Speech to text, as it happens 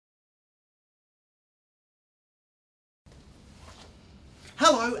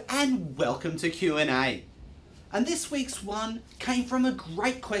Hello and welcome to Q&A. And this week's one came from a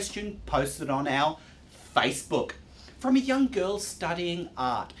great question posted on our Facebook from a young girl studying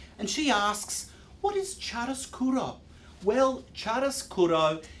art. And she asks, what is chiaroscuro? Well,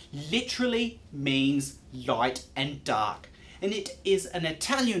 chiaroscuro literally means light and dark. And it is an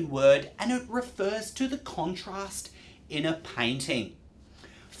Italian word and it refers to the contrast in a painting.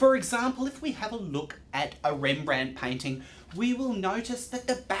 For example, if we have a look at a Rembrandt painting, we will notice that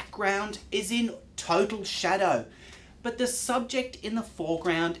the background is in total shadow, but the subject in the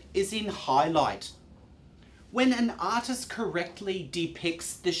foreground is in highlight. When an artist correctly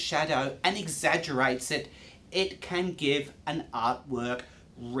depicts the shadow and exaggerates it, it can give an artwork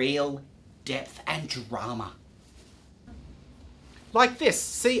real depth and drama. Like this,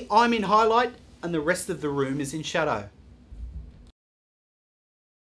 see, I'm in highlight and the rest of the room is in shadow.